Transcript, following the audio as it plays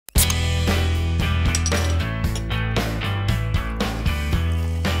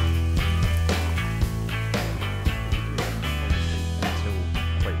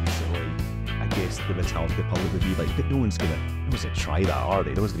be like, but no one's going to try that, are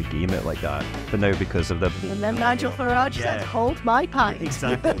they? No one's going to game it like that. But now because of the... And then Nigel Farage said, hold my pie.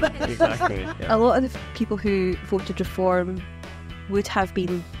 Exactly. Yeah. A lot of the people who voted Reform would have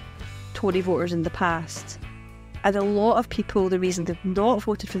been Tory voters in the past. And a lot of people, the reason they've not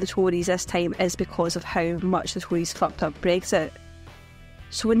voted for the Tories this time is because of how much the Tories fucked up Brexit.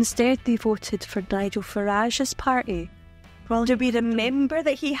 So instead they voted for Nigel Farage's party. Well, do we remember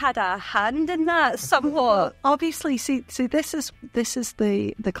that he had a hand in that somewhat? Obviously, see, this is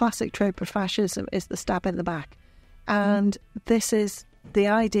the classic trope of fascism, is the stab in the back. And this is the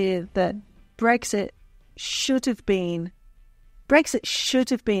idea that Brexit should have been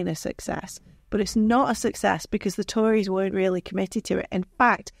a success. But it's not a success because the Tories weren't really committed to it. In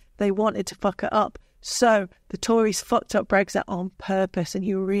fact, they wanted to fuck it up. So the Tories fucked up Brexit on purpose, and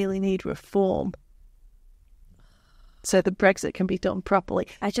you really need reform so that Brexit can be done properly.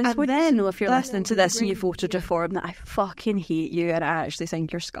 I just want to know, if you're listening to this and you voted Reform, that I fucking hate you and I actually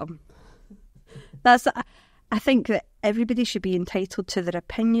think you're scum. I think that everybody should be entitled to their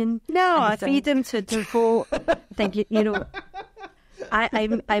opinion. No, freedom to vote. I think, you know...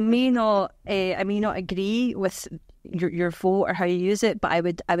 I may not agree with your vote or how you use it, but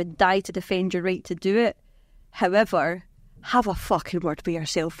I would die to defend your right to do it. However, have a fucking word for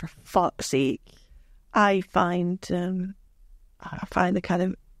yourself, for fuck's sake. I find the kind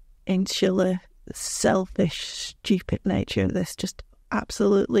of insular, selfish, stupid nature of this just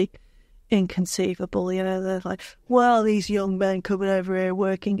absolutely inconceivable. You know, they're like, well, these young men coming over here,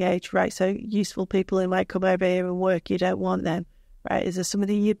 working age, right? So useful people who might come over here and work, you don't want them. Right? Is there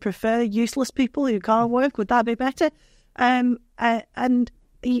somebody you'd prefer? Useless people who can't work? Would that be better? And I think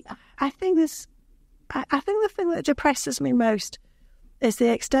the thing that depresses me most is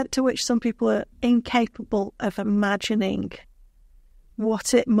the extent to which some people are incapable of imagining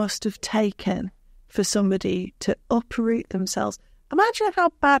what it must have taken for somebody to uproot themselves. Imagine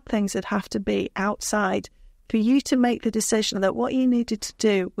how bad things would have to be outside for you to make the decision that what you needed to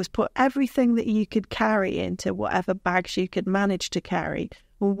do was put everything that you could carry into whatever bags you could manage to carry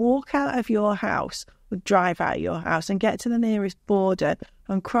and walk out of your house, or drive out of your house and get to the nearest border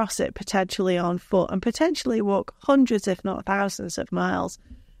and cross it potentially on foot and potentially walk hundreds, if not thousands of miles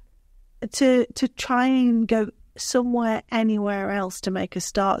to try and go somewhere, anywhere else, to make a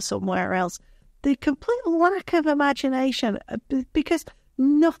start somewhere else. The complete lack of imagination, because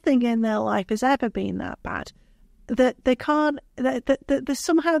nothing in their life has ever been that bad. That they can't. That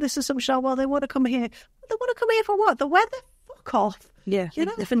somehow this assumption, oh, well, they want to come here. They want to come here for what? The weather? Fuck off. Yeah, you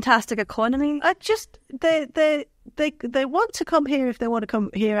know, the fantastic economy. They want to come here if they want to come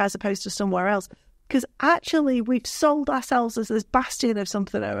here as opposed to somewhere else. Because actually, we've sold ourselves as this bastion of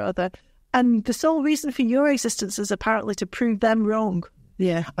something or other, and the sole reason for your existence is apparently to prove them wrong.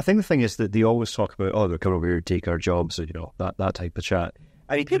 Yeah, I think the thing is that they always talk about, oh, they're coming over here to take our jobs, so, you know, that type of chat.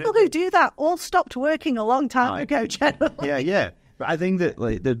 I mean, people who do that all stopped working a long time ago, generally. Yeah. But I think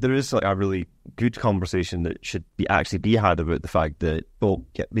that there is a really good conversation that should be had about the fact that, well,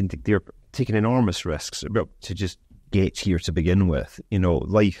 I mean, they're taking enormous risks to just get here to begin with. You know,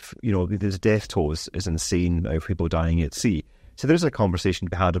 life, you know, this death toll is insane of people dying at sea. So there's a conversation to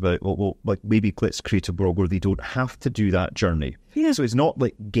be had about, well, like, maybe let's create a world where they don't have to do that journey. Yeah. So it's not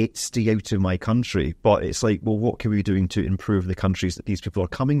like, stay out of my country, but it's like, well, what can we be doing to improve the countries that these people are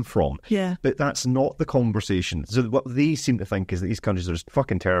coming from? Yeah. But that's not the conversation. So what they seem to think is that these countries are just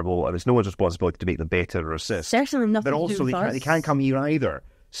fucking terrible and it's no one's responsibility to make them better or assist. Certainly nothing But also to do with they can't come here either.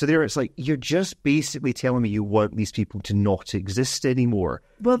 So there it's like, you're just basically telling me you want these people to not exist anymore.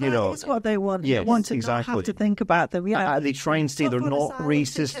 Well, that is what they want. Yeah, they want to exactly. not have to think about them. Yeah. They try and say they're not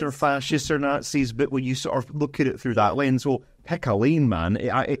racist or fascist or Nazis, but when you sort of look at it through that lens, well, pick a lane, man.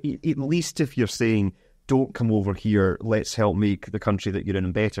 At least if you're saying, don't come over here, let's help make the country that you're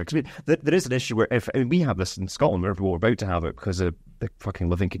in better. Because there is an issue where, we have this in Scotland, we're about to have it because of the fucking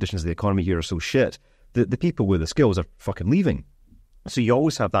living conditions of the economy here are so shit. The people with the skills are fucking leaving. So you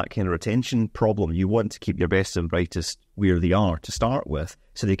always have that kind of retention problem. You want to keep your best and brightest where they are to start with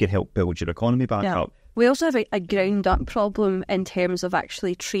so they can help build your economy back up. We also have a ground-up problem in terms of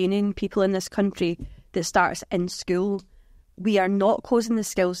actually training people in this country that starts in school. We are not closing the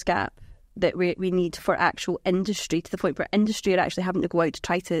skills gap that we need for actual industry, to the point where industry are actually having to go out to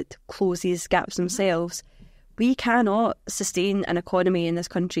try to close these gaps themselves. We cannot sustain an economy in this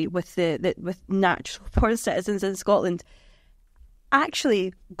country with with natural born citizens in Scotland.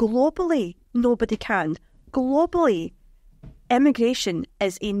 Actually, globally, nobody can. Globally, immigration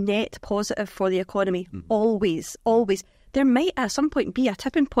is a net positive for the economy. Always. There might at some point be a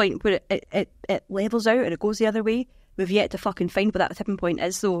tipping point where it levels out and it goes the other way. We've yet to fucking find what that tipping point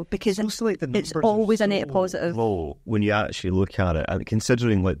is, though, because it's always a net positive. Low when you actually look at it, and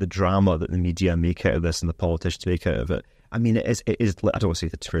considering like the drama that the media make out of this and the politicians make out of it, I mean, it is. I don't want to say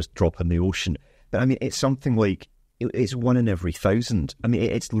the first drop in the ocean, but I mean, it's something like it's 1 in every 1,000. I mean,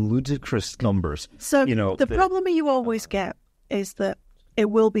 it's ludicrous numbers. So the problem you always get is that it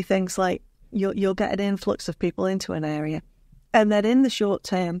will be things like you'll get an influx of people into an area, and then in the short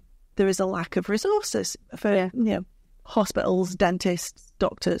term there is a lack of resources for hospitals, dentists,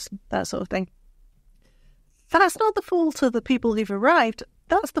 doctors, that sort of thing. That's not the fault of the people who've arrived.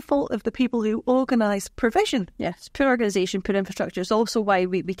 That's the fault of the people who organise provision. Yes, poor organisation, poor infrastructure. It's also why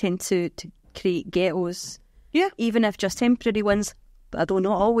we tend to create ghettos. Yeah. Even if just temporary ones, but although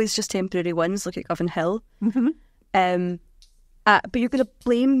not always just temporary ones, look at Govan Hill. Mm-hmm. But you're going to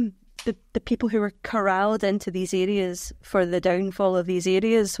blame the people who were corralled into these areas for the downfall of these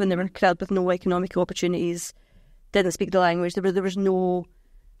areas when they were corralled with no economic opportunities, didn't speak the language. There was no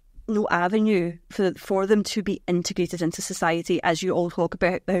avenue for them to be integrated into society, as you all talk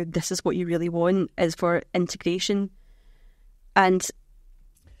about how this is what you really want, is for integration. And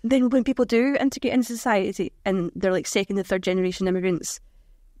then when people do integrate into society and they're like second and third generation immigrants,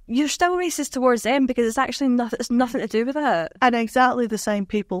 you're still racist towards them because it's nothing to do with that. And exactly the same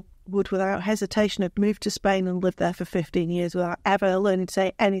people would, without hesitation, have moved to Spain and lived there for 15 years without ever learning to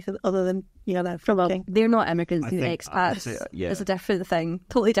say anything other than, fucking. They're not immigrants, they're expats. It's a different thing.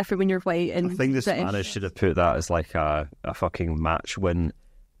 Totally different when you're white and I think the British. Spanish should have put that as like a fucking match win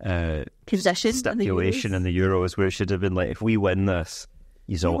Concession stipulation in the Euros, where it should have been like, if we win this,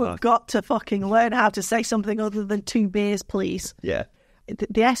 you've got to fucking learn how to say something other than 2 beers, please. Yeah.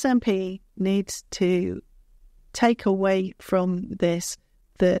 The SNP needs to take away from this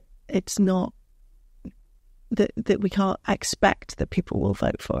that it's not that we can't expect that people will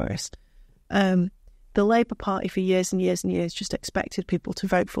vote for us. The Labour Party for years and years and years just expected people to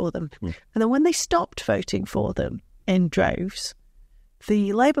vote for them. And then when they stopped voting for them in droves,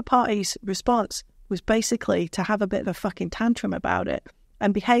 the Labour Party's response was basically to have a bit of a fucking tantrum about it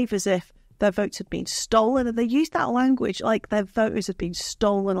and behave as if their votes had been stolen, and they used that language like their voters had been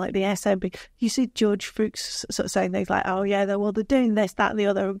stolen, like the SNP. You see George Fuchs sort of saying things like, "Oh yeah, they're doing this, that, and the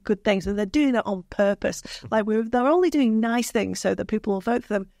other good things, and they're doing it on purpose. Like they're only doing nice things so that people will vote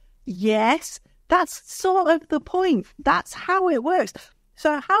for them." Yes, that's sort of the point. That's how it works.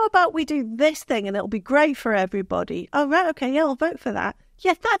 So how about we do this thing and it'll be great for everybody? Oh right, okay, yeah, I'll vote for that.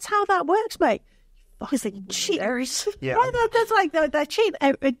 Yeah, that's how that works, mate. It's like cheaters. Yeah, that's like they're cheat.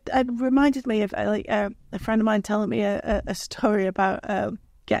 It reminded me of a friend of mine telling me a story about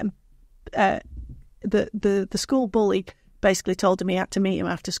getting the school bully basically told him he had to meet him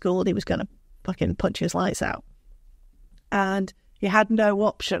after school and he was going to fucking punch his lights out, and he had no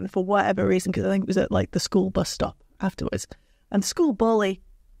option for whatever reason, because I think it was at like the school bus stop afterwards, and the school bully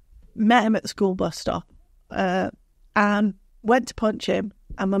met him at the school bus stop and went to punch him,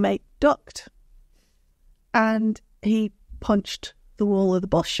 and my mate ducked. And he punched the wall of the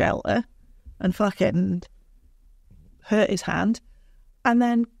bus shelter and fucking hurt his hand, and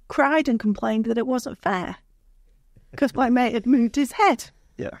then cried and complained that it wasn't fair because my mate had moved his head.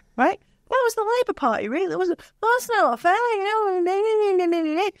 Yeah. Right? That was the Labour Party, really. It wasn't, that's not fair.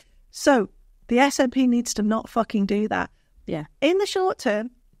 So the SNP needs to not fucking do that. Yeah. In the short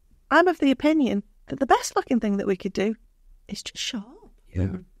term, I'm of the opinion that the best fucking thing that we could do is just shut up.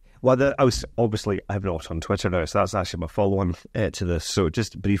 Yeah. Well, I was obviously, I'm not on Twitter now, so that's actually my follow-on to this. So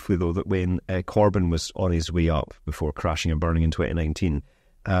just briefly, though, that when Corbyn was on his way up before crashing and burning in 2019,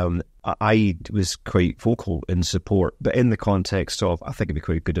 I was quite vocal in support, but in the context of, I think it'd be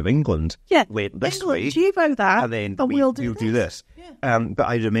quite good if England went this way. You vote that, and then we'll do this. Yeah. But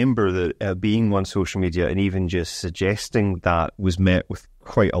I remember that being on social media and even just suggesting that was met with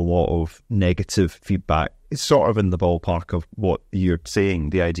quite a lot of negative feedback. It's sort of in the ballpark of what you're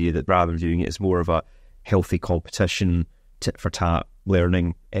saying, the idea that rather than viewing it as more of a healthy competition, tit for tat,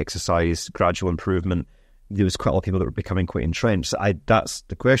 learning, exercise, gradual improvement, there was quite a lot of people that were becoming quite entrenched. That's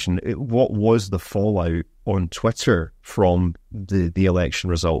the question. What was the fallout on Twitter from the election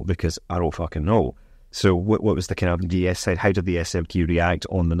result? Because I don't fucking know. So what was the kind of DS side? How did the SNP react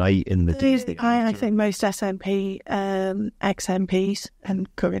on the night in the day? I think most SNP ex-MPs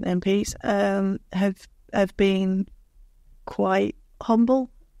and current MPs have been quite humble.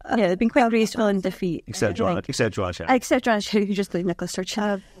 Yeah, they've been quite graceful in defeat. Except Joanna. Except Joanna, who just played Nicola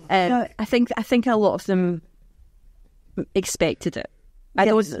Sturgeon. I think a lot of them expected it. I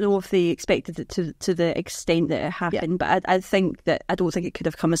don't know if they expected it to the extent that it happened, but I think that I don't think it could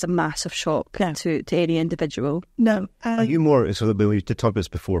have come as a massive shock to any individual. No. Are you more, so we did talk about this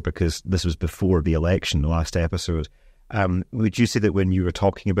before because this was before the election, the last episode. Would you say that when you were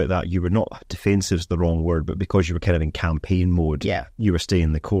talking about that, you were not, defensive is the wrong word, but because you were kind of in campaign mode, you were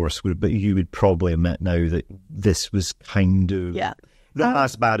staying the course, but you would probably admit now that this was kind of... Not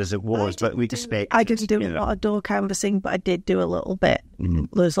as bad as it was, but we'd expect... I didn't do a lot of door canvassing, but I did do a little bit.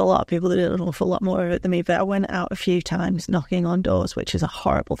 There's a lot of people that did an awful lot more of it than me, but I went out a few times knocking on doors, which is a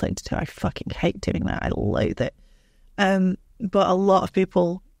horrible thing to do. I fucking hate doing that. I loathe it. But a lot of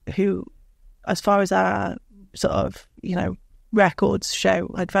people who, as far as our sort of, records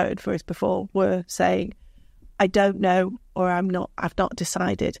show had voted for us before, were saying, I don't know, or I've not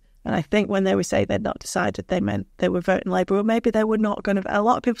decided. And I think when they were saying they'd not decided, they meant they were voting Labour, or maybe they were not going to. A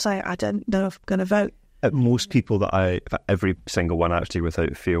lot of people say, I don't know if I'm going to vote. Most people every single one actually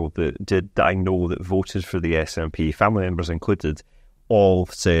without fail that I know that voted for the SNP, family members included, all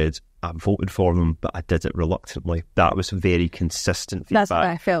said, I voted for them, but I did it reluctantly. That was very consistent feedback. That's what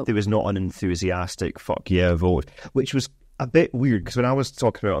I felt. There was not an enthusiastic, fuck yeah vote, which was a bit weird, because when I was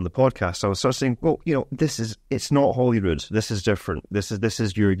talking about it on the podcast, I was sort of saying, well, it's not Holyrood. This is different. This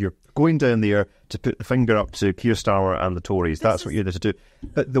is you're going down there to put the finger up to Keir Starmer and the Tories. That's what you're there to do.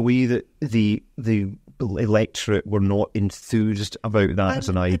 But the way that the electorate were not enthused about that as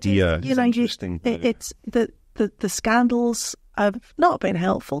an idea is interesting. It's the scandals have not been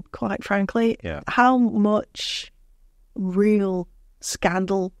helpful, quite frankly. Yeah. How much real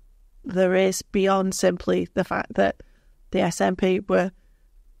scandal there is beyond simply the fact that the SNP were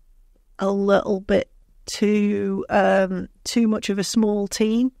a little bit too much of a small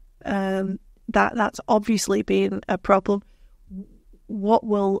team. That's obviously been a problem. What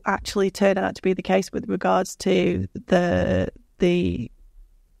will actually turn out to be the case with regards to the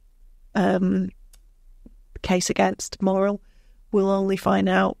case against Morrell, we'll only find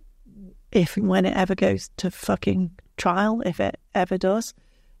out if and when it ever goes to fucking trial, if it ever does.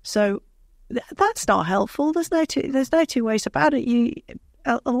 So that's not helpful. There's no two ways about it.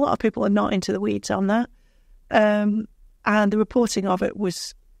 A lot of people are not into the weeds on that, and the reporting of it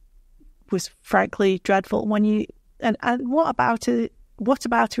was frankly dreadful. And what about it? What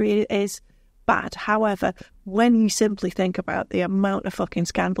about it is bad. However, when you simply think about the amount of fucking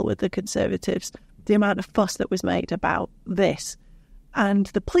scandal with the Conservatives, the amount of fuss that was made about this, and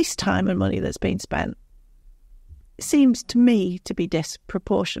the police time and money that's been spent, it seems to me to be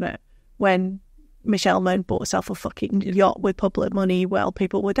disproportionate. When Michelle Mone bought herself a fucking yacht with public money while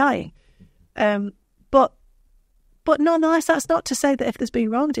people were dying. But nonetheless, that's not to say that if there's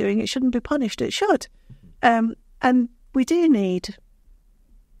been wrongdoing, it shouldn't be punished. It should. And we do need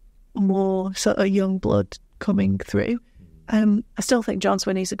more sort of young blood coming through. I still think John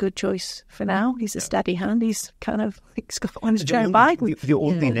Swinney's a good choice for now. He's a steady hand. He's kind of like Scotland's Joe Biden. The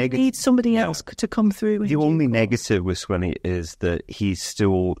only negative, needs somebody else to come through. The only negative with Swinney is that he's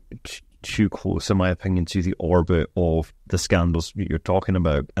still too close, in my opinion, to the orbit of the scandals you're talking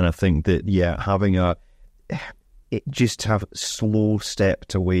about. And I think that, having it just have slow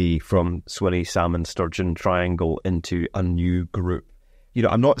stepped away from Swinney, Salmon, Sturgeon triangle into a new group.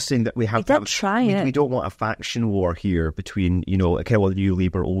 I'm not saying that we have to try it. We don't want a faction war here between, new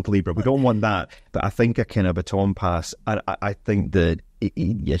Labour, old Labour. We don't want that. But I think a kind of baton pass, and I think that,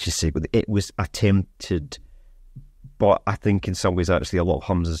 it was attempted. But I think in some ways, actually, a lot of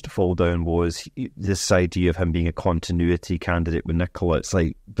Humses to fall down was this idea of him being a continuity candidate with Nicola. It's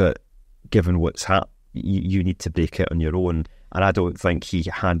like, but given what's happened, you need to break it on your own. And I don't think he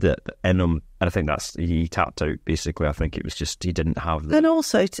had it in him. And I think he tapped out, basically. I think it was just he didn't have the... And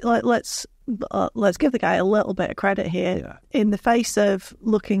also, let's give the guy a little bit of credit here. Yeah. In the face of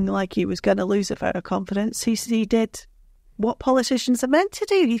looking like he was going to lose a vote of confidence, he did what politicians are meant to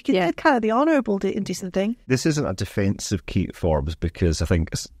do. He did kind of the honourable and decent thing. This isn't a defence of Kate Forbes, because I think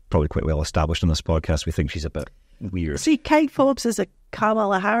it's probably quite well established on this podcast. We think she's a bit weird. See, Kate Forbes is a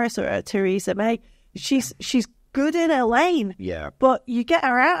Kamala Harris or a Theresa May. She's good in her lane. Yeah. But you get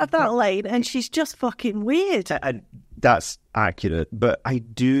her out of that lane and she's just fucking weird. And that's accurate. But I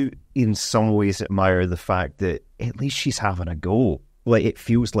do, in some ways, admire the fact that at least she's having a go. Like, it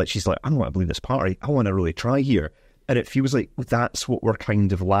feels like she's like, I don't want to believe this party. I want to really try here. And it feels like that's what we're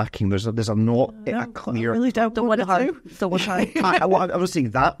kind of lacking. There's a clear... I really don't want to I'm not saying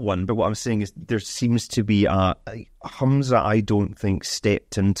that one, but what I'm saying is there seems to be Humza, I don't think,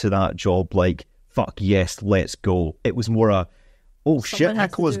 stepped into that job like, fuck yes, let's go. It was more shit,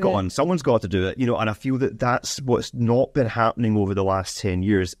 Nicola's gone. Someone's got to do it, and I feel that that's what's not been happening over the last 10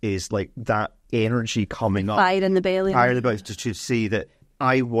 years is like that energy coming up. Fire in the belly. Fire in the belly to say that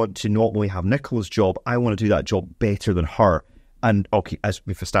I want to not only have Nicola's job, I want to do that job better than her. And okay, as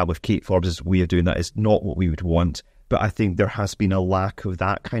we've established, Kate Forbes' way of doing that is not what we would want. But I think there has been a lack of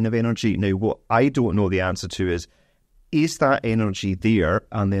that kind of energy. Now, what I don't know the answer to is that energy there?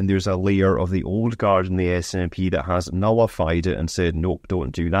 And then there's a layer of the old guard in the SNP that has nullified it and said, nope,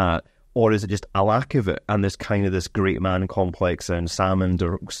 don't do that. Or is it just a lack of it? And there's kind of this great man complex and Salmond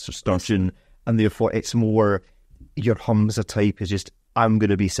or Sturgeon. And therefore, it's more your Humza type is just, I'm going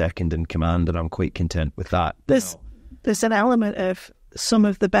to be second in command and I'm quite content with that. There's an element of some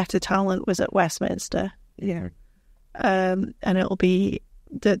of the better talent was at Westminster. Yeah. And it'll be,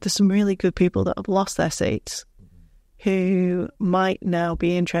 there's some really good people that have lost their seats who might now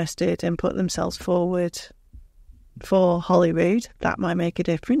be interested and put themselves forward for Holyrood. That might make a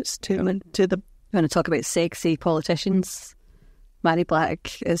difference to the... You want to talk about sexy politicians? Mary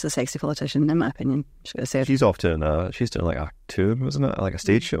Black is a sexy politician, in my opinion. She's off doing she's doing like a tour, wasn't it? Like a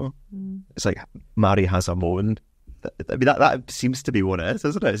stage show. It's like Mary has a moment. I mean, that seems to be what it is,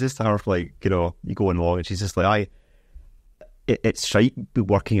 isn't it? It's just her, like, you know, you going along and she's just like, it's shite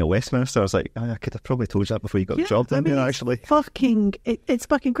working at Westminster. I was like, I could have probably told you that before you got the job done, actually. It's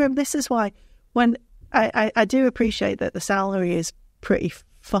fucking grim. This is why when I do appreciate that the salary is pretty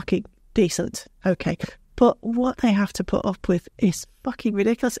fucking decent, okay, but what they have to put up with is fucking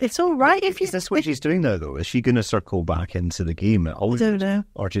ridiculous. It's all right if you... Is this what she's doing now, though? Is she going to circle back into the game? I don't know.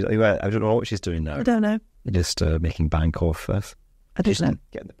 Or I don't know what she's doing now. I don't know. Just making bank off this. I don't know.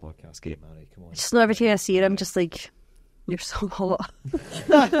 Get in the podcast game, Mary. Come on. Just not every time I see her, I'm just like, you're so hot.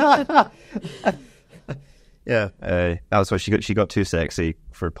 Yeah, that's why she got too sexy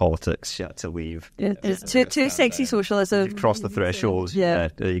for politics. She had to leave. Yeah, it's too sexy socialism. You've crossed the threshold. Yeah,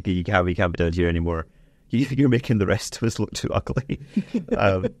 you can't be down here anymore. You're making the rest of us look too ugly.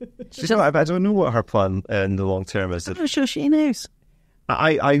 I don't know what her plan in the long term is. I'm not sure she knows.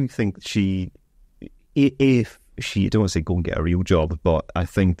 I think if she, I don't want to say go and get a real job, but I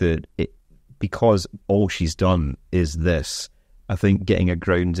think that because all she's done is this, I think getting a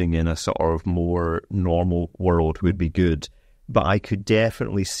grounding in a sort of more normal world would be good. But I could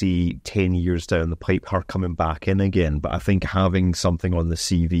definitely see 10 years down the pipe her coming back in again. But I think having something on the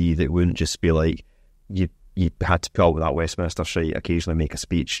CV that wouldn't just be like, you had to put up with that Westminster shite, occasionally make a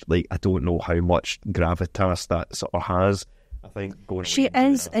speech. Like, I don't know how much gravitas that sort of has. I think she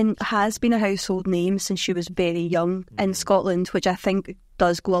is and has been a household name since she was very young in Scotland, which I think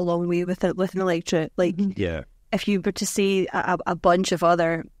does go a long way with an electorate. Like, if you were to see a bunch of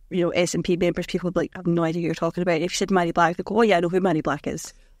other, SNP members, people would be like, I have no idea who you're talking about. If you said Mary Black, they'd go, oh yeah, I know who Mary Black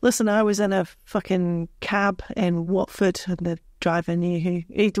is. Listen, I was in a fucking cab in Watford and the driver knew who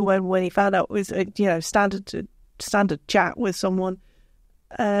when he found out it was standard chat with someone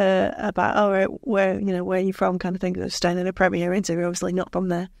about, all right, where are you from, kind of thing. I was staying in a Premier interview, obviously not from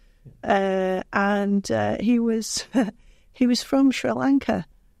there, and he was from Sri Lanka,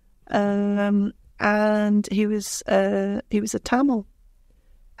 and he was a Tamil,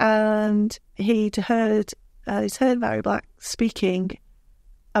 and he'd heard Mary Black speaking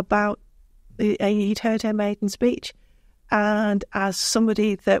about, he'd heard her maiden speech, and as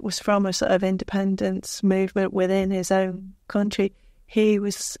somebody that was from a sort of independence movement within his own country, he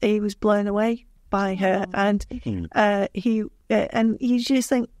was blown away by her, and you just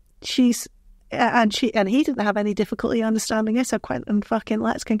think she's and he didn't have any difficulty understanding it. So Quentin fucking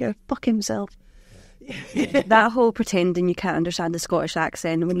Letts can go fuck himself. That whole pretending you can't understand the Scottish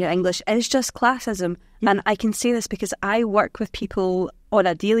accent when you're English is just classism. And I can say this because I work with people on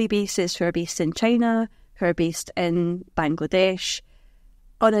a daily basis who are based in China, who are based in Bangladesh,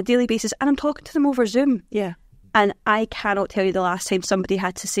 on a daily basis, and I'm talking to them over Zoom. Yeah. And I cannot tell you the last time somebody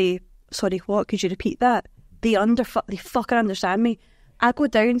had to say, sorry, what? Could you repeat that? They fucking understand me. I go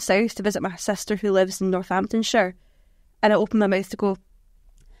down south to visit my sister who lives in Northamptonshire, and I open my mouth to go,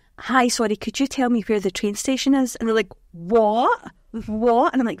 hi, sorry, could you tell me where the train station is? And they're like, what? And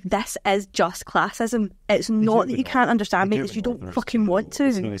I'm like, this is just classism. It's not that you can't understand me, it's you don't fucking want to.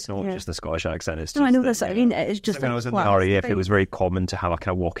 It's not just the Scottish accent. It's just I know this. I mean, it's just. When I was in the RAF, it was very common to have a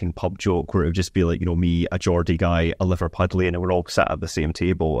kind of walking pub joke where it would just be like, me, a Geordie guy, a Liverpudlian, and we're all sat at the same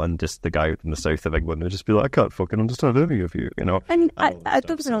table, and just the guy from the south of England would just be like, I can't fucking understand any of you, And I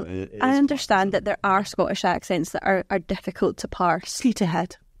don't know. I understand that there are Scottish accents that are difficult to parse.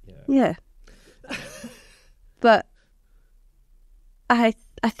 Peterhead. Yeah. But I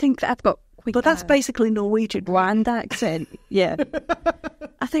think that I've got quite But that's basically Norwegian. Bland accent. Yeah.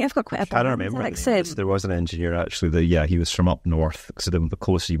 I think I've got quite a bland accent. There was an engineer actually that, he was from up north. So the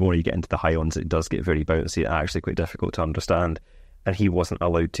closer you get into the Highlands, it does get very bouncy and actually quite difficult to understand. and he wasn't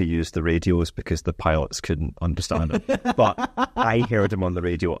allowed to use the radios because the pilots couldn't understand him. But I heard him on the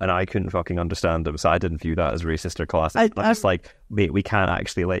radio and I couldn't fucking understand him, so I didn't view that as racist or classist. I'm just like, mate, we can't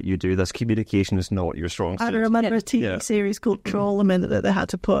actually let you do this. Communication is not your strong suit. I remember a TV series called Trawlerman that they had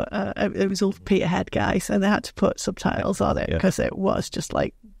to put, it was all Peterhead guys, and they had to put subtitles on it because it was just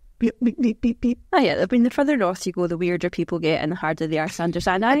like, beep, beep, beep, beep, beep. Oh yeah, I mean, the further north you go, the weirder people get and the harder they are to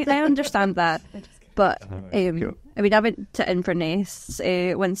understand. I understand that. But, I mean, I went to Inverness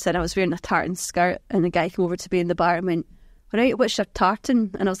once and I was wearing a tartan skirt and the guy came over to me in the bar and went, all right, what's your tartan?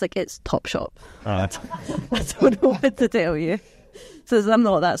 And I was like, it's Topshop. I don't know what to tell you. So I'm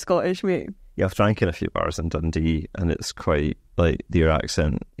not that Scottish, mate. Yeah, I've drank in a few bars in Dundee and it's quite, like, their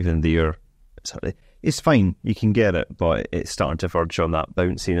accent, even there, it's fine, you can get it, but it's starting to verge on that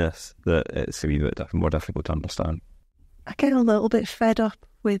bounciness that it's a wee bit more difficult to understand. I get a little bit fed up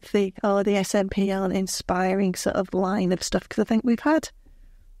with the SNP aren't inspiring sort of line of stuff, because I think we've had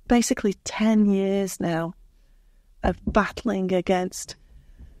basically 10 years now of battling against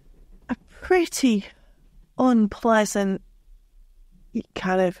a pretty unpleasant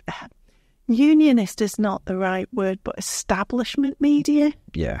kind of, unionist is not the right word, but establishment media.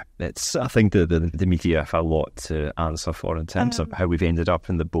 Yeah, I think the media have a lot to answer for in terms of how we've ended up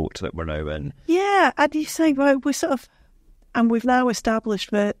in the boat that we're now in. Yeah, and you say, well, we're sort of, and we've now established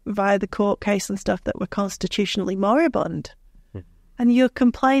via the court case and stuff that we're constitutionally moribund. And you're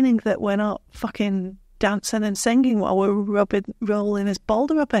complaining that we're not fucking dancing and singing while we're rolling this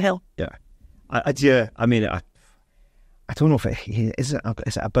boulder up a hill. Yeah. I don't know if is it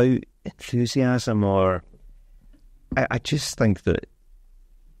about enthusiasm or... I just think that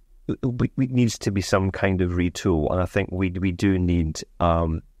we needs to be some kind of retool, and I think we do need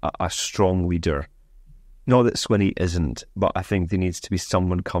a strong leader. Not that Swinney isn't, but I think there needs to be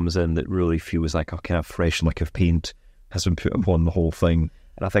someone comes in that really feels like a kind of fresh lick of paint has been put upon the whole thing.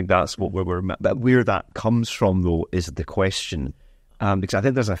 And I think that's what where that comes from, though, is the question. Because I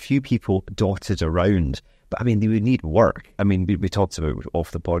think there's a few people dotted around, but I mean, they would need work. I mean, we talked about off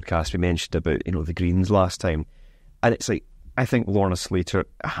the podcast, we mentioned about, the Greens last time. And it's like, I think Lorna Slater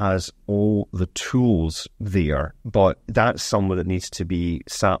has all the tools there, but that's someone that needs to be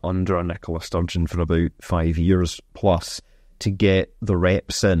sat under a Nicola Sturgeon for about 5 years plus to get the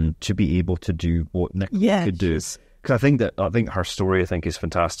reps in to be able to do what Nicola could do. Because I think her story, is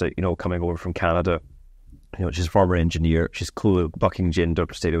fantastic. Coming over from Canada, she's a former engineer. She's clearly bucking gender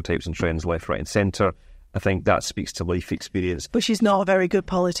stereotypes and trends left, right, and centre. I think that speaks to life experience. But she's not a very good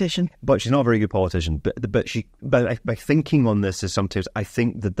politician. But by thinking on this is sometimes I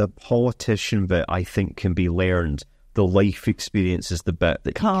think that the politician bit can be learned. The life experience is the bit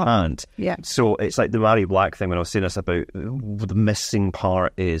that can't. Yeah. So it's like the Mary Black thing when I was saying this about the missing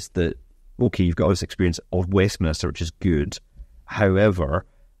part is that, okay, you've got all this experience of Westminster, which is good. However,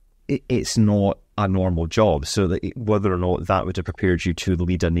 it's not a normal job. So that whether or not that would have prepared you to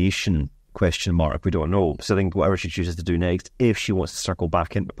lead a nation, ? We don't know. So I think whatever she chooses to do next, if she wants to circle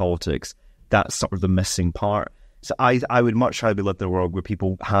back into politics, that's sort of the missing part. So I would much rather live in a world where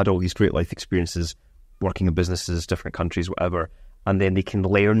people had all these great life experiences working in businesses, different countries, whatever, and then they can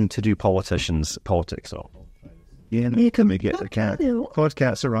learn to do politics. Yeah, you can get the cat.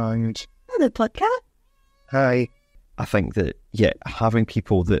 Podcasts around. Hello, podcast. Hi. I think that, having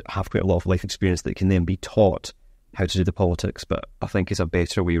people that have quite a lot of life experience that can then be taught how to do the politics, but I think is a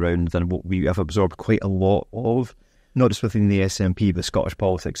better way round than what we have absorbed quite a lot of, not just within the SNP, but Scottish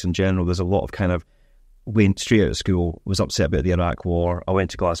politics in general. There's a lot of kind of went straight out of school, was upset about the Iraq War, I went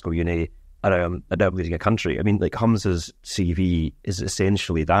to Glasgow Uni, and I'm now leading a country. I mean, like Humza's CV is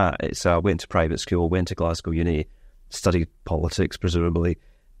essentially that. It's went to private school, went to Glasgow Uni, studied politics presumably,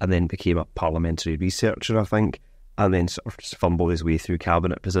 and then became a parliamentary researcher, I think, and then sort of just fumbled his way through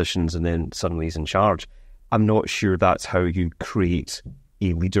cabinet positions, and then suddenly he's in charge. I'm not sure that's how you create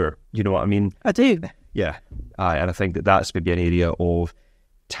a leader. You know what I mean? I do. Yeah. And I think that's maybe an area of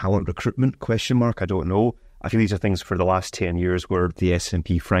talent recruitment, ? I don't know. I think these are things for the last 10 years where the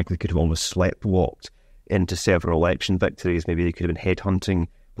SNP, frankly, could have almost sleptwalked into several election victories. Maybe they could have been headhunting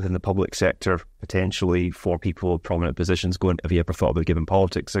within the public sector, potentially, for people in prominent positions going, have you ever thought about giving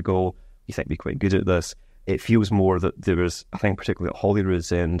politics a go? You think we're quite good at this? It feels more that there was, I think, particularly at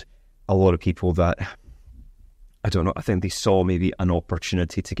Holyrood's end, a lot of people that... I don't know, I think they saw maybe an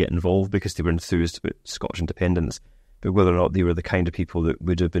opportunity to get involved because they were enthused about Scottish independence, but whether or not they were the kind of people that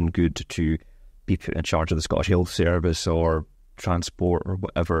would have been good to be put in charge of the Scottish Health Service or transport or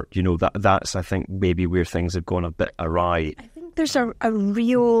whatever, that's, I think, maybe where things have gone a bit awry. I think there's a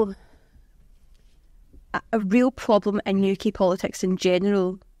real problem in UK politics in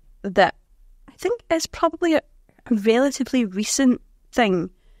general that I think is probably a relatively recent thing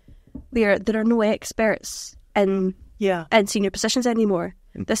where there are no experts in senior positions anymore.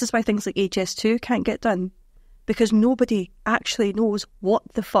 This is why things like HS2 can't get done, because nobody actually knows what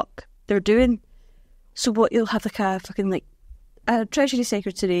the fuck they're doing. So what, you'll have like a fucking like a Treasury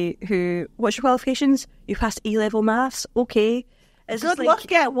Secretary who, what's your qualifications? You passed A-level maths, okay. It's Good luck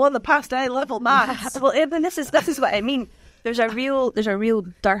getting one that passed A-level maths. Well, then this is what I mean. There's a real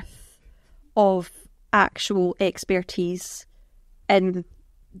dearth of actual expertise in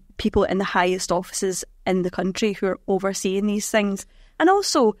people in the highest offices in the country who are overseeing these things. And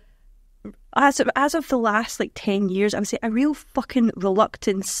also, as of the last like 10 years, I would say a real fucking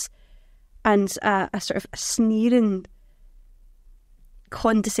reluctance and a sort of sneering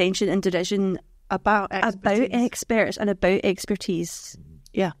condescension and derision about experts and about expertise.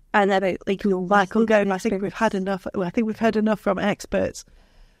 Yeah. And about, like, you know, Michael Gove, I think we've had enough. I think we've heard enough from experts.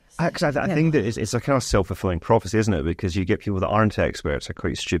 Actually, I think that it's a kind of self-fulfilling prophecy, isn't it? Because you get people that aren't experts, are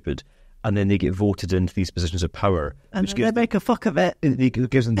quite stupid, and then they get voted into these positions of power. And they make a fuck of it. It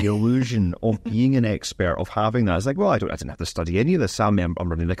gives them the illusion of being an expert, of having that. It's like, well, I didn't have to study any of this. I'm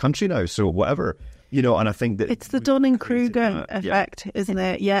running the country now, so whatever. You know, and I think that... It's the Dunning-Kruger effect, isn't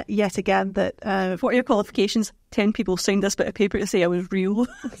it? Yet again, that... what are your qualifications? 10 people signed this bit of paper to say I was real.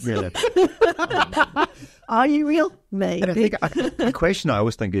 Really? Are you real? Maybe. And I think a question I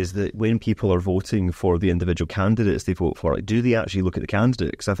always think is that when people are voting for the individual candidates they vote for, like, do they actually look at the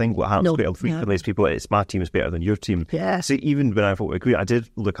candidate? Because I think what happens quite frequently is people, it's my team is better than your team. Yeah. So even when I vote agree, I did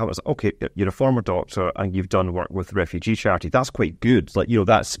look up, I was like, okay, you're a former doctor and you've done work with refugee charity. That's quite good. Like, you know,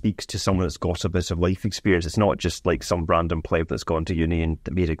 that speaks to someone that's got a bit of life experience. It's not just like some random pleb that's gone to uni and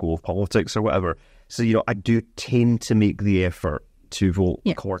made a go of politics or whatever. So, you know, I do tend to make the effort to vote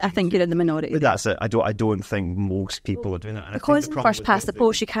accordingly. I think you're in the minority. But that's it. I don't think most people are doing that. And because first past the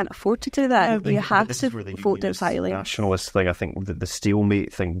post, you can't afford to do that. You have to vote entirely. Nationalist thing, I think the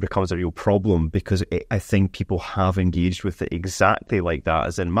stalemate thing becomes a real problem, because I think people have engaged with it exactly like that.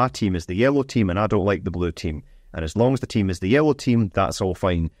 As in, my team is the yellow team and I don't like the blue team. And as long as the team is the yellow team, that's all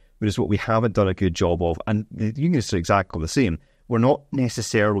fine. Whereas what we haven't done a good job of, and the unions are exactly the same, we're not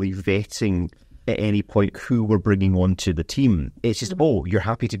necessarily vetting at any point who we're bringing onto the team. It's just, oh, you're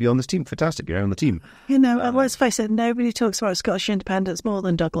happy to be on this team? Fantastic, you're on the team. You know, let's face it, nobody talks about Scottish independence more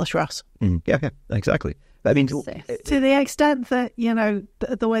than Douglas Ross. Yeah, exactly. I mean, to the extent that, you know,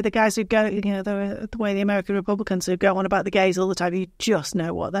 the way the guys who go, you know, the way the American Republicans who go on about the gays all the time, you just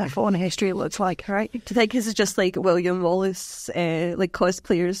know what their foreign history looks like, right? To think this is just like William Wallace, like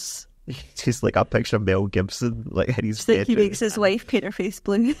cosplayers. It's just like a picture of Mel Gibson, like he's that he makes his wife paint her face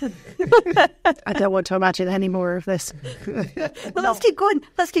blue. I don't want to imagine any more of this. Well, let's keep going.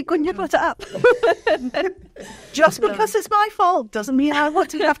 You brought it up. Just because it's my fault doesn't mean I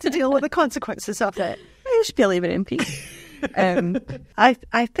want to have to deal with the consequences of it. You should be a Labour MP.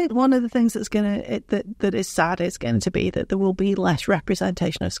 I think one of the things that's that is sad is going to be that there will be less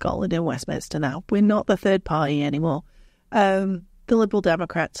representation of Scotland in Westminster now. We're not the third party anymore. The Liberal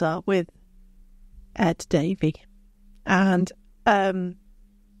Democrats are with Ed Davey. And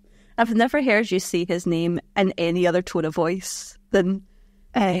I've never heard you say his name in any other tone of voice than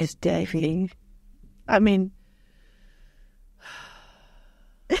Ed Davey. I mean...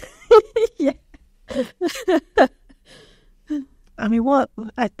 yeah. I mean, what...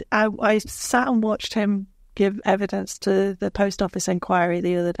 I sat and watched him give evidence to the Post Office inquiry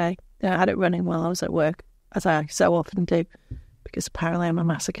the other day. I had it running while I was at work, as I so often do, because apparently I'm a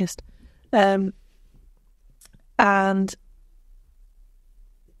masochist. And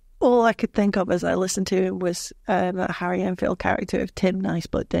all I could think of as I listened to him was that Harry Enfield character of Tim Nice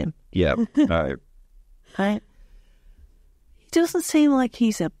but Dim. Yeah. Right? He doesn't seem like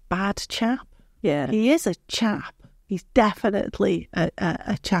he's a bad chap. Yeah. He is a chap. He's definitely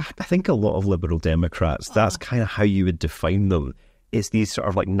a chap. I think a lot of Liberal Democrats, that's kind of how you would define them. It's these sort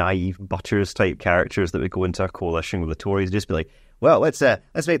of like naive Butters type characters that would go into a coalition with the Tories and just be like, well, let's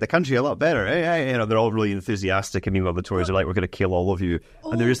make the country a lot better. You know, they're all really enthusiastic. I mean, well, the Tories are like, we're going to kill all of you.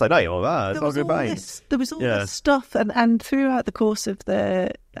 And they're just like, it's not goodbye. There was all this stuff, and throughout the course of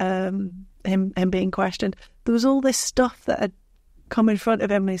the him being questioned, there was all this stuff that had come in front of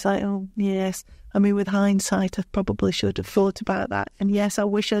him, and he's like, oh, yes. I mean, with hindsight, I probably should have thought about that. And yes, I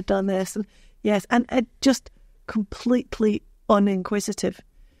wish I'd done this. And yes, and it just completely uninquisitive.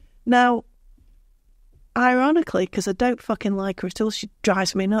 Now, ironically, because I don't fucking like her at all, she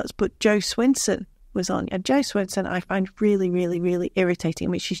drives me nuts, but Jo Swinson was on. And Jo Swinson I find really, really, really irritating.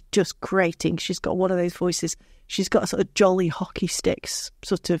 I mean, she's just grating. She's got one of those voices. She's got a sort of jolly hockey sticks,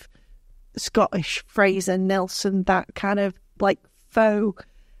 sort of Scottish Fraser Nelson, that kind of like faux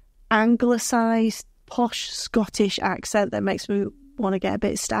anglicised posh Scottish accent that makes me want to get a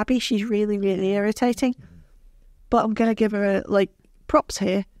bit stabby. She's really, really irritating. But I'm going to give her, props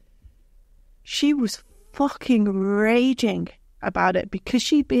here. She was fucking raging about it because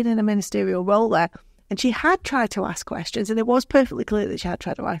she'd been in a ministerial role there and she had tried to ask questions, and it was perfectly clear that she had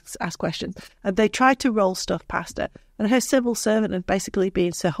tried to ask questions, and they tried to roll stuff past her, and her civil servant had basically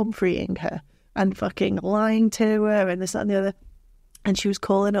been Sir Humphreying her and fucking lying to her and this, that and the other, and she was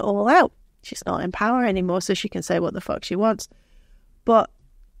calling it all out. She's not in power anymore, so she can say what the fuck she wants. But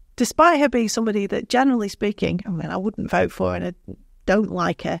despite her being somebody that, generally speaking, I wouldn't vote for and I don't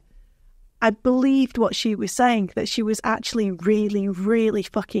like her, I believed what she was saying, that she was actually really, really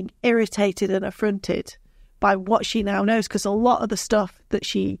fucking irritated and affronted by what she now knows, because a lot of the stuff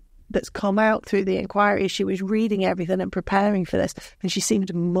that's come out through the inquiry, she was reading everything and preparing for this, and she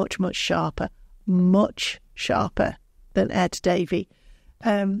seemed much, much sharper than Ed Davey.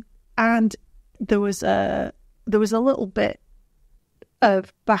 And there was a little bit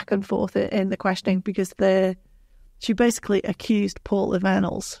of back and forth in the questioning, because she basically accused Paul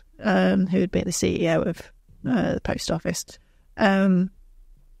Reynolds, who had been the CEO of the post office.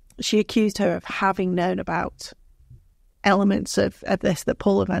 She accused her of having known about elements of this that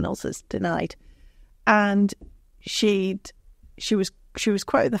Paul Reynolds has denied, and she was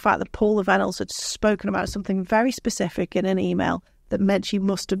quoting the fact that Paul Reynolds had spoken about something very specific in an email that meant she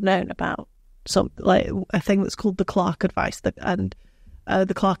must have known about a thing that's called the Clark Advice, and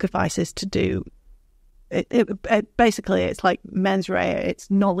the Clark Advice is to do. It basically, it's like mens rea,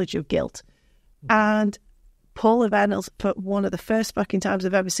 it's knowledge of guilt. And Paul Reynolds, for one of the first fucking times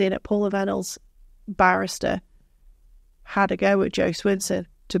I've ever seen it, Paul Reynolds' barrister had a go at Jo Swinson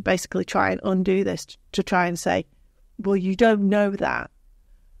to basically try and undo this, to try and say, well, you don't know that.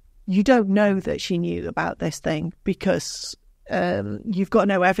 You don't know that she knew about this thing because you've got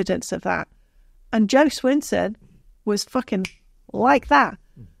no evidence of that. And Jo Swinson was fucking like that.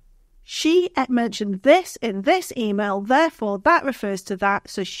 She mentioned this in this email, therefore that refers to that.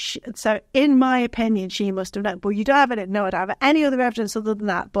 So in my opinion, she must have known. Well, you don't have it. No, I don't have any other evidence other than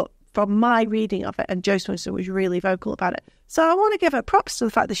that. But from my reading of it, and Jo Swinson was really vocal about it. So I want to give her props to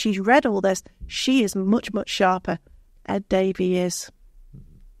the fact that she's read all this. She is much, much sharper. Ed Davey is.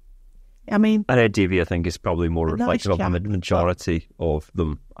 And Ed Davey, I think, is probably more reflective of the majority of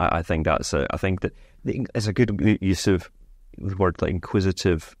them. I think that's I think that it's a good use of the word like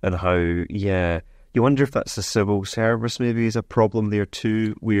inquisitive, and how, you wonder if that's the civil service maybe is a problem there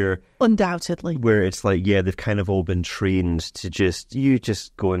too, where undoubtedly, where it's like, they've kind of all been trained to just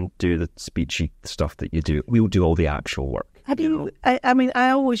go and do the speechy stuff that you do. We'll do all the actual work. I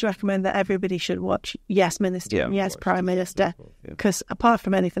always recommend that everybody should watch Yes Minister and Yes Prime Minister, because apart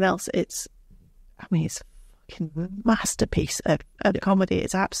from anything else, it's a fucking masterpiece of comedy.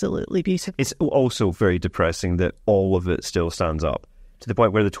 It's absolutely beautiful. It's also very depressing that all of it still stands up to the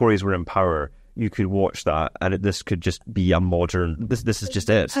point where the Tories were in power. You could watch that, and this could just be a modern. This is just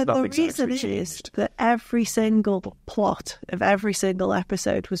it. And the reason is that every single plot of every single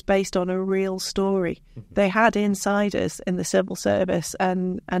episode was based on a real story. They had insiders in the civil service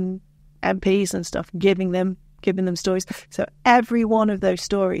and MPs and stuff giving them stories. So every one of those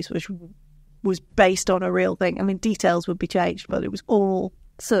stories was based on a real thing. Details would be changed, but it was all.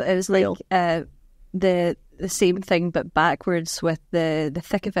 So it was real. The same thing but backwards with the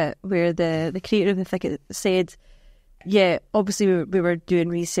Thick of It, where the creator of the Thick of It said, obviously we were doing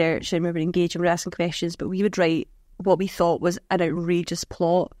research and we were engaging, we were asking questions, but we would write what we thought was an outrageous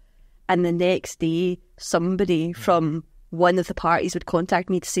plot, and the next day somebody from one of the parties would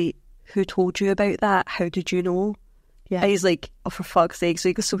contact me to say, who told you about that? How did you know? And he's like, oh, for fuck's sake. So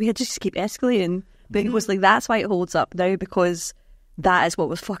he goes, so we had to just keep escalating. But it was like, that's why it holds up now, because that is what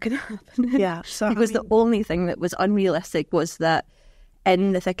was fucking happening. Yeah. So because the only thing that was unrealistic was that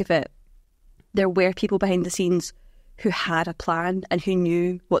in the thick of it, there were people behind the scenes who had a plan and who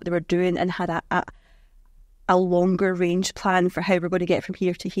knew what they were doing and had a longer range plan for how we're going to get from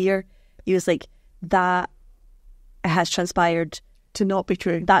here to here. He was like, that has transpired to not be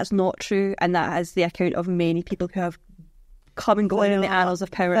true. That's not true, and that is the account of many people who have come and gone in the annals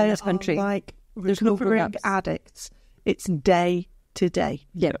of power in this country. Like recovering addicts, it's day to day.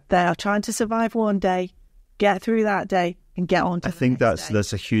 Yeah, they are trying to survive one day, get through that day, and get on to I think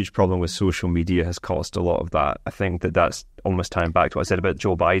that's a huge problem with social media, has caused a lot of that. I think that's almost tying back to what I said about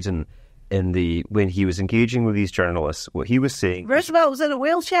Joe Biden when he was engaging with these journalists. What he was saying, Roosevelt was in a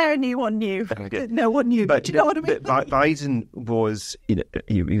wheelchair and no one knew. No one knew. But do you know what I mean? But Biden was,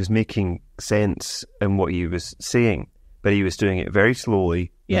 he was making sense in what he was saying, but he was doing it very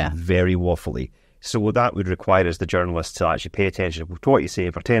slowly, and very waffly. So what that would require is the journalist to actually pay attention to what you say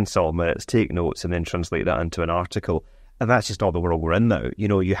for 10 solid minutes, take notes, and then translate that into an article. And that's just not the world we're in now. You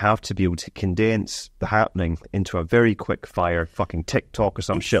know, you have to be able to condense the happening into a very quick fire fucking TikTok or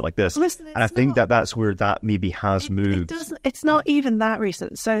some shit like this. Listen, and I think that's where that maybe has moved. It's not even that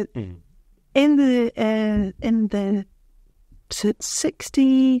recent. So in the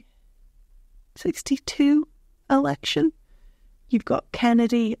 62 election, you've got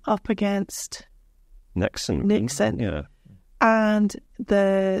Kennedy up against Nixon. Yeah. And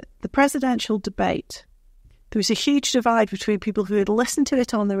the presidential debate, there was a huge divide between people who had listened to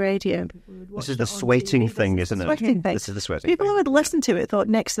it on the radio. This is the sweating thing, isn't it? This is the sweating people thing. Who had listened to it thought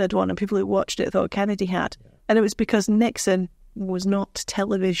Nixon had won, and people who watched it thought Kennedy had. And it was because Nixon was not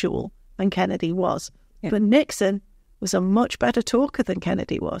televisual and Kennedy was. Yeah. But Nixon was a much better talker than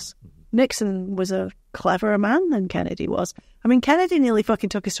Kennedy was. Nixon was a cleverer man than Kennedy was. I mean, Kennedy nearly fucking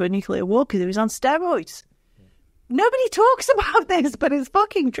took us to a nuclear war because he was on steroids. Nobody talks about this, but it's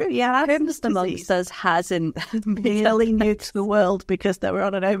fucking true. Yeah, who's amongst us hasn't nearly nuked the world because they were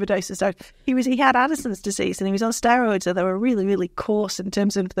on an overdose of steroids. He had Addison's disease and he was on steroids, so they were really, really coarse in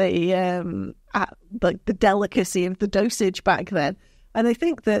terms of the delicacy of the dosage back then. And I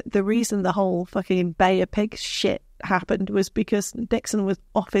think that the reason the whole fucking Bay of Pigs shit happened was because Nixon was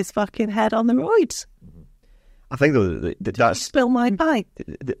off his fucking head on the roids. I think though that's spill my pie.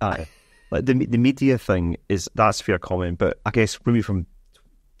 Like the media thing that's a fair comment, but I guess maybe from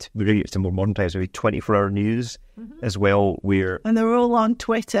to more modern times, maybe 24-hour news as well, and they're all on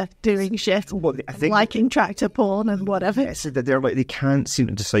Twitter doing shit, I think, liking tractor porn and whatever. It's that they're like, they can't seem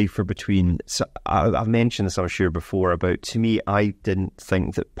to decipher between. So I've mentioned this, I'm sure, before about, to me, I didn't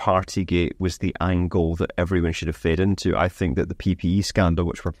think that Partygate was the angle that everyone should have fed into. I think that the PPE scandal,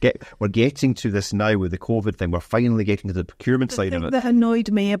 which we're getting to this now with the COVID thing, we're finally getting to the procurement side of it. The thing that annoyed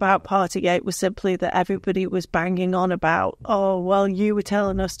me about Partygate was simply that everybody was banging on about, oh, well, you were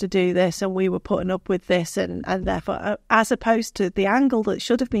telling us to do this and we were putting up with this, and therefore, as opposed to the angle that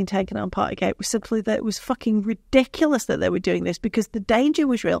should have been taken on Partygate was simply that it was fucking ridiculous that they were doing this because the danger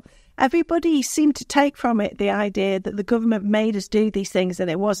was real. Everybody seemed to take from it the idea that the government made us do these things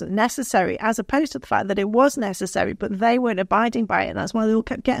and it wasn't necessary, as opposed to the fact that it was necessary, but they weren't abiding by it, and that's why they all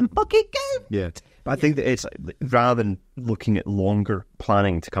kept getting fucking go. Yeah. But I think that it's, rather than looking at longer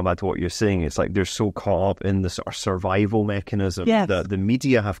planning, to come back to what you're saying, it's like they're so caught up in this sort of survival mechanism that the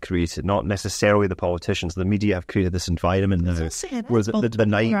media have created, not necessarily the politicians. The media have created this environment now where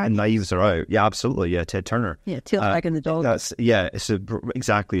the knives are out. Yeah, absolutely. Yeah, Ted Turner. Yeah, tail wagging the dog.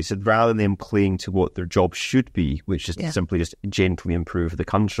 Exactly. So rather than playing to what their job should be, which is to simply just gently improve the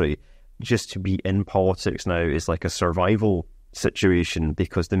country, just to be in politics now is like a survival situation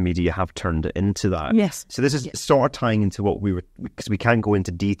because the media have turned it into that. Yes. So this is sort of tying into what we were, because we can't go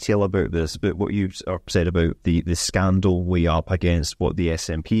into detail about this, but what you said about the scandal way up against what the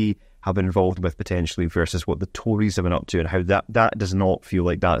SNP have been involved with potentially versus what the Tories have been up to, and how that does not feel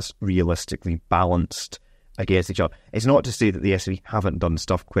like that's realistically balanced against each other. It's not to say that the SNP haven't done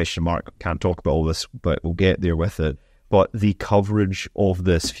stuff, ? Can't talk about all this, but we'll get there with it. But the coverage of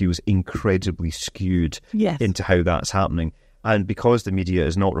this feels incredibly skewed into how that's happening. And because the media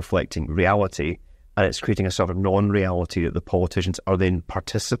is not reflecting reality, and it's creating a sort of non-reality that the politicians are then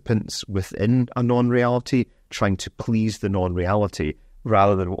participants within a non-reality, trying to please the non-reality,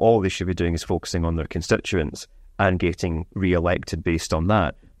 rather than all they should be doing is focusing on their constituents and getting re-elected based on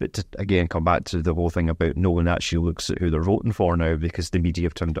that. But to, again, come back to the whole thing about no one actually looks at who they're voting for now because the media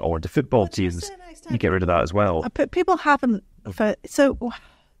have turned it all into football teams. You get rid of that as well. But people haven't...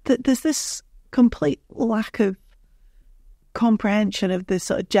 there's this complete lack of comprehension of the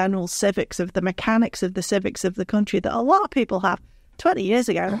sort of general civics, of the mechanics of the civics of the country that a lot of people have. 20 years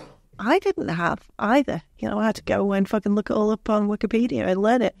ago, I didn't have either. You know, I had to go and fucking look it all up on Wikipedia and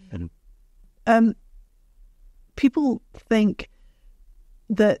learn it. People think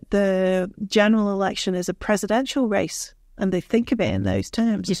that the general election is a presidential race, and they think of it in those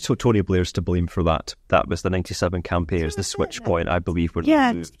terms. It's Tony Blair's to blame for that. That was the 97 campaign. It was the switch point, I believe. To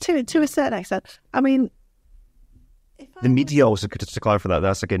a certain extent. I mean, the media also, to clarify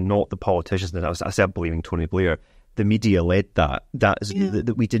that's again not the politicians. I said believing Tony Blair. The media led that.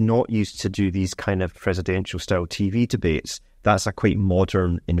 That we did not used to do these kind of presidential style TV debates. That's a quite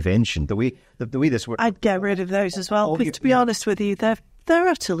modern invention. The way this works, I'd get rid of those as well. Because to be honest with you, they're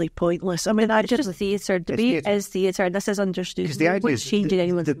utterly pointless. I mean, just theatre. Debate is theatre. This is understood. Because the idea is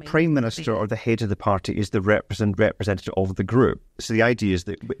the Prime Minister or the head of the party is the representative of the group. So the idea is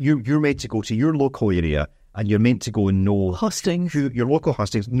that you're meant to go to your local area and you're meant to go and know your local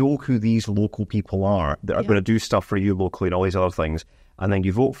hustings, know who these local people are that are going to do stuff for you locally and all these other things. and then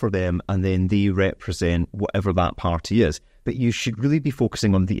you vote for them, and then they represent whatever that party is. But you should really be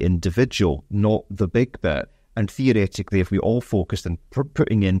focusing on the individual, not the big bit. And theoretically, if we all focused on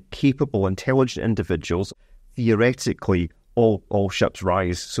putting in capable, intelligent individuals, theoretically, all ships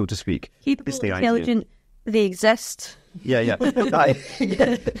rise, so to speak. Capable, intelligent, they exist. Yeah.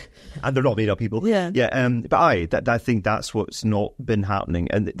 And they're not made up people. Yeah. But I think that's what's not been happening,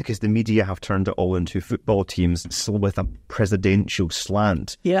 and because the media have turned it all into football teams with a presidential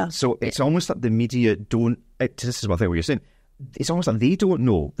slant. Yeah. So it's almost like the media don't. This is one thing what you're saying. It's almost like they don't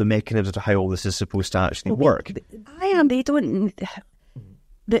know the mechanisms of how all this is supposed to actually work. They don't.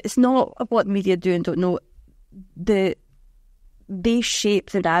 It's not what media do and don't know. They shape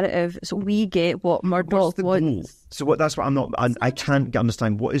the narrative, so we get what Murdoch wants. So that's what I'm not. I can't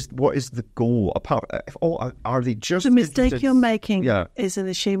understand what is the goal. Apart, if all are they just the mistake you're making? Is in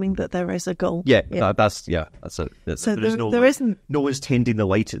assuming that there is a goal. That's it. So there isn't. No one's tending the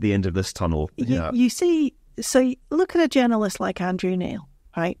light at the end of this tunnel. You see. So look at a journalist like Andrew Neil,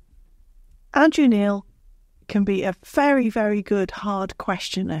 right? Andrew Neil can be a very, very good hard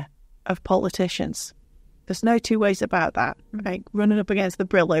questioner of politicians. There's no two ways about that, right? Running up against the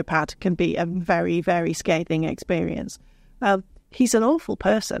Brillo pad can be a very, very scathing experience. He's an awful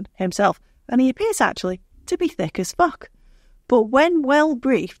person himself, and he appears actually to be thick as fuck. But when well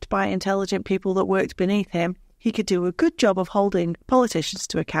briefed by intelligent people that worked beneath him, he could do a good job of holding politicians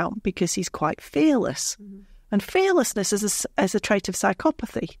to account because he's quite fearless. And fearlessness is a trait of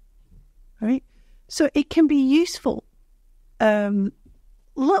psychopathy, right? So it can be useful.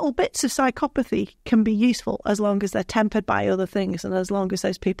 Little bits of psychopathy can be useful as long as they're tempered by other things and as long as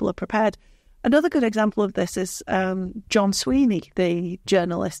those people are prepared. Another good example of this is John Sweeney, the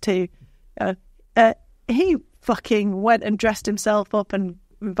journalist who he fucking went and dressed himself up and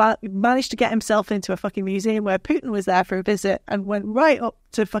managed to get himself into a fucking museum where Putin was there for a visit and went right up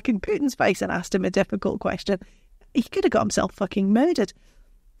to fucking Putin's face and asked him a difficult question. He could have got himself fucking murdered.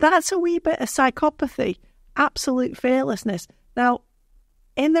 That's a wee bit of psychopathy, absolute fearlessness. Now,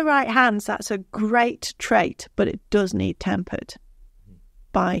 in the right hands, that's a great trait, but it does need tempered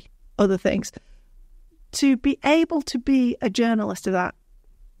by other things. To be able to be a journalist of that,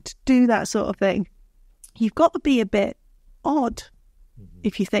 to do that sort of thing, you've got to be a bit odd,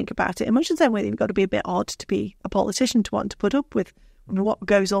 if you think about it. In much the same way that you've got to be a bit odd to be a politician, to want to put up with what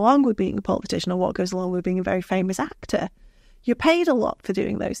goes along with being a politician or what goes along with being a very famous actor. You're paid a lot for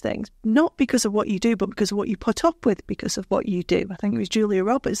doing those things, not because of what you do, but because of what you put up with because of what you do. I think it was Julia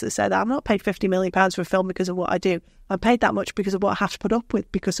Roberts that said, I'm not paid £50 million for a film because of what I do. I'm paid that much because of what I have to put up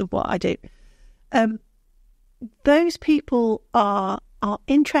with because of what I do. Those people are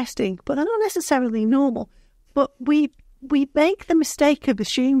interesting, but they're not necessarily normal. But we make the mistake of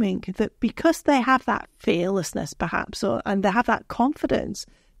assuming that because they have that fearlessness, perhaps, and they have that confidence,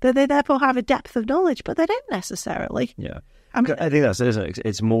 that they therefore have a depth of knowledge, but they don't necessarily. Yeah. I think that's it, isn't it?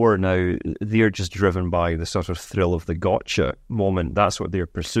 It's more now, they're just driven by the sort of thrill of the gotcha moment. That's what they're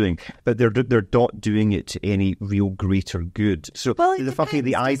pursuing. But they're not doing it to any real greater good. So the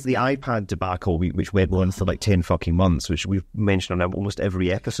iPad debacle, which went on for like 10 fucking months, which we've mentioned on almost every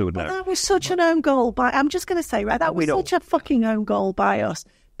episode now. That was such an own goal I'm just going to say, right, that was such a fucking own goal by us.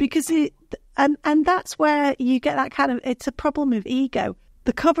 Because and that's where you get that kind of, it's a problem of ego.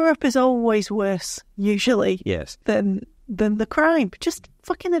 The cover-up is always worse, usually, yes, than the crime. Just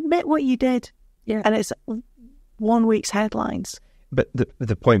fucking admit what you did. Yeah. And it's 1 week's headlines. But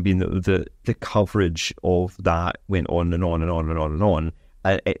the point being that the coverage of that went on and on and on and on and on.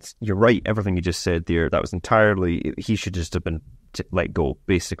 You're right, everything you just said there, that was entirely, he should just have been let go,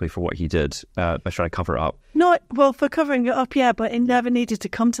 basically, for what he did by trying to cover it up. For covering it up, yeah, but it never needed to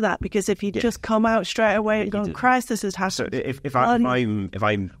come to that, because if he'd just come out straight away and gone, Christ, this has happened. So if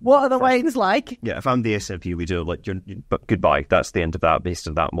I'm what are the Waynes like? Yeah, if I'm the SNP leader, but goodbye, that's the end of that, based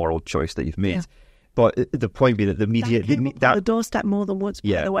on that moral choice that you've made. Yeah. But the point being that the media... That the doorstep more than once,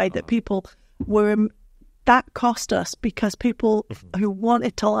 by the way, that people were... That cost us, because people who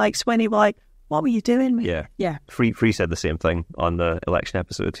wanted to like Sweeney were like, what were you doing, mate? Yeah. Free said the same thing on the election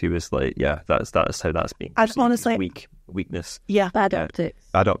episode. He was like, that's how that's being perceived. Honestly, weakness. Yeah. Bad optics.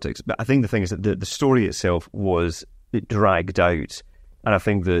 Bad optics. But I think the thing is that the story itself it dragged out. And I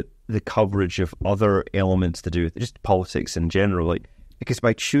think that the coverage of other elements to do with just politics in general, because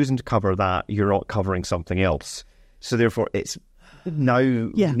by choosing to cover that, you're not covering something else. So therefore, it's now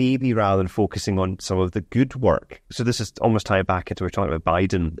maybe rather than focusing on some of the good work. So this is almost tied back into, we're talking about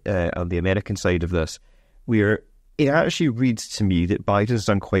Biden on the American side of this, where it actually reads to me that Biden's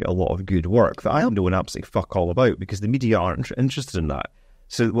done quite a lot of good work that I've known absolutely fuck all about, because the media aren't interested in that.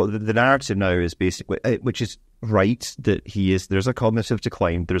 So the narrative now is basically, which is right, that there's a cognitive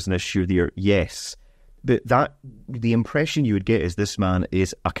decline, there's an issue there, yes. But the impression you would get is this man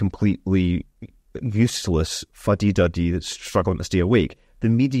is a completely useless fuddy-duddy that's struggling to stay awake. The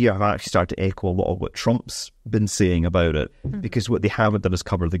media have actually started to echo a lot of what Trump's been saying about it, because what they haven't done is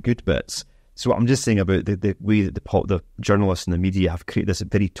cover the good bits. So what I'm just saying about the way that the journalists and the media have created this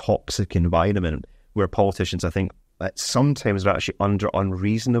very toxic environment where politicians, I think, sometimes are actually under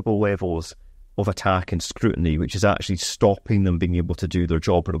unreasonable levels of attack and scrutiny, which is actually stopping them being able to do their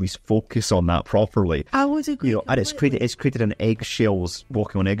job, or at least focus on that properly. I would agree. And it's created an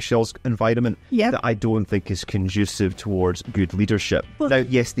walking on eggshells environment that I don't think is conducive towards good leadership. Now,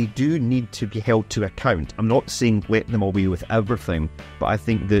 yes, they do need to be held to account. I'm not saying let them away with everything, but I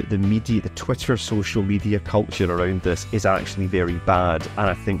think the media, the Twitter social media culture around this is actually very bad, and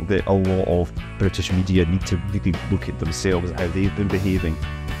I think that a lot of British media need to really look at themselves and how they've been behaving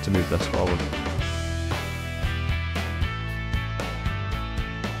to move this forward.